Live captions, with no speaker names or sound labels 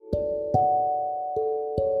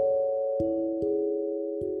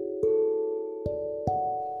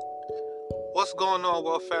What's going on,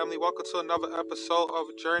 well, family? Welcome to another episode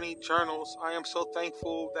of Journey Journals. I am so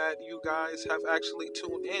thankful that you guys have actually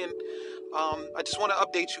tuned in. I just want to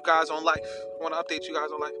update you guys on life.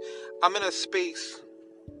 I'm in a space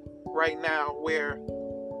right now where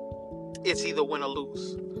it's either win or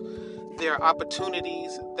lose. There are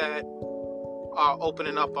opportunities that are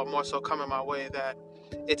opening up or more so coming my way that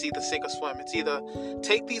it's either sink or swim. It's either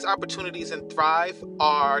take these opportunities and thrive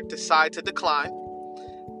or decide to decline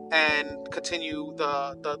and continue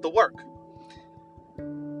the work.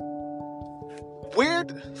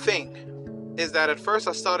 Weird thing is that at first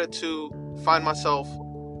I started to find myself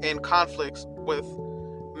in conflicts with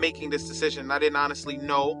making this decision. I didn't honestly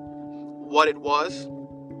know what it was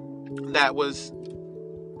that was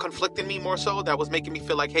conflicting me more so, that was making me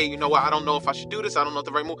feel like, hey, you know what, I don't know if I should do this, I don't know if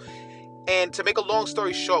the right move. And to make a long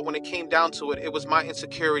story short, when it came down to it, it was my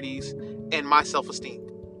insecurities and my self-esteem.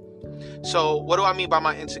 So what do I mean by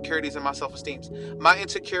my insecurities and my self-esteem? My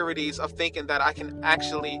insecurities of thinking that I can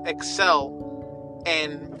actually excel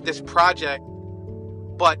in this project,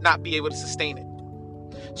 but not be able to sustain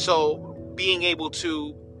it. So being able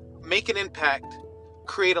to make an impact,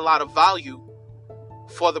 create a lot of value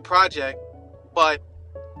for the project, but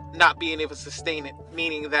not being able to sustain it,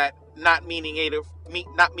 meaning that not being able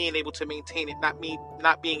to maintain it,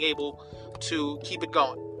 not being able to keep it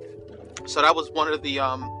going. So that was one of the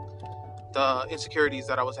insecurities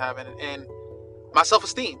that I was having, and my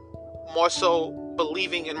self-esteem, more so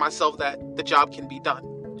believing in myself that the job can be done.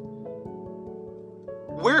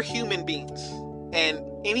 We're human beings, and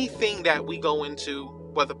anything that we go into,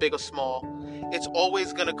 whether big or small, it's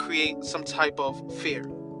always going to create some type of fear.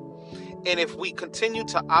 And if we continue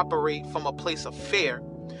to operate from a place of fear,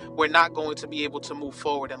 we're not going to be able to move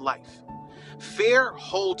forward in life. Fear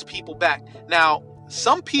holds people back. Now,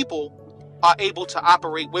 some people are able to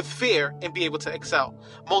operate with fear and be able to excel.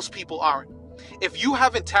 Most people aren't. If you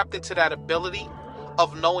haven't tapped into that ability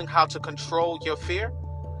of knowing how to control your fear,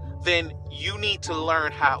 then you need to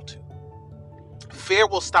learn how to. Fear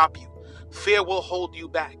will stop you. Fear will hold you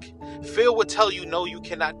back. Fear will tell you, no, you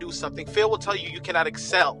cannot do something. Fear will tell you, you cannot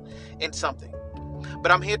excel in something.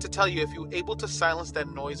 But I'm here to tell you, if you're able to silence that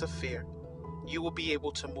noise of fear, you will be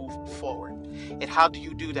able to move forward. And how do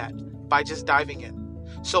you do that? By just diving in.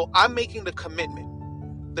 So I'm making the commitment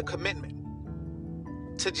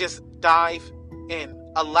to just dive in.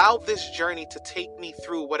 Allow this journey to take me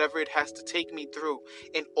through whatever it has to take me through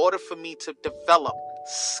in order for me to develop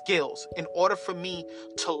skills, in order for me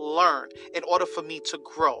to learn, in order for me to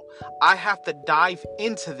grow. I have to dive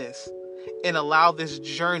into this and allow this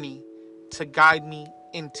journey to guide me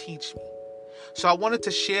and teach me. So I wanted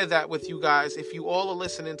to share that with you guys. If you all are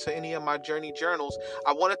listening to any of my journey journals,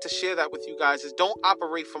 I wanted to share that with you guys, is don't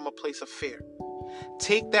operate from a place of fear.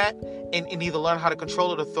 Take that and either learn how to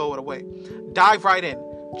control it or throw it away. Dive right in.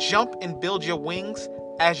 Jump and build your wings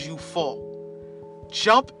as you fall.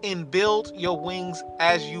 Jump and build your wings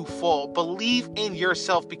as you fall. Believe in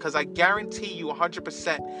yourself, because I guarantee you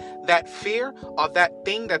 100% that fear or that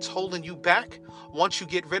thing that's holding you back, once you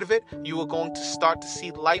get rid of it, you are going to start to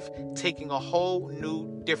see life taking a whole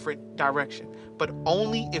new different direction. But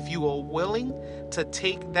only if you are willing to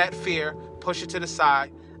take that fear, push it to the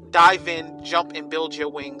side, dive in, jump and build your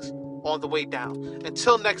wings on the way down.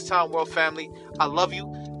 Until next time, world family, I love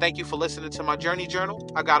you. Thank you for listening to my journey journal.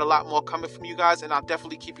 I got a lot more coming from you guys, and I'll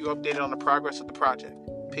definitely keep you updated on the progress of the project.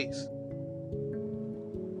 Peace.